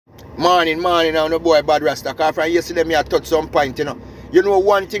Morning, now no boy bad rasta. Cause from yesterday me I touch some point, you know. You know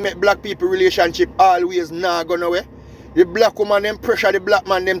one thing make black people relationship always not go nowhere. The black woman them pressure the black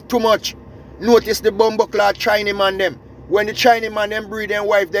man them too much. Notice the bumbuckler Chinese man them. When the Chinese man them breed them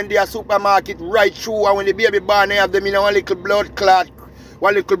wife, then they are supermarket right through, and when the baby born they have them in one little blood clot,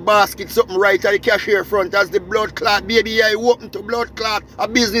 one little basket, something right at the cashier front as the blood clot. Baby I open to blood clot. A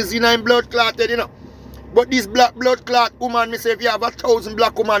business in blood clotted, you know. But this black blood clot woman, me say if you have 1,000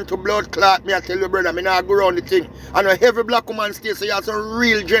 black woman to blood clot, me I tell you brother, me not go around the thing. I know every black woman stay, so you have some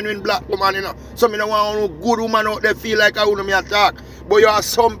real genuine black woman, you know. So me don't want no good woman out there feel like I want me attack. But you have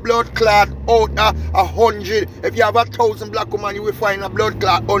some blood clot out of 100. If you have 1,000 black woman, you will find a blood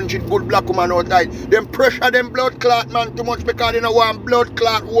clot 100 good black woman out there. Them pressure them blood clot man too much because they don't want blood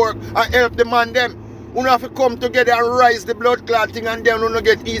clot work and help the man them. You have to come together and rise the blood clot thing and then you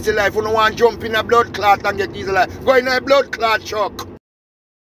get easy life. You don't want to jump in a blood clot and get easy life. Go in a blood clot shock.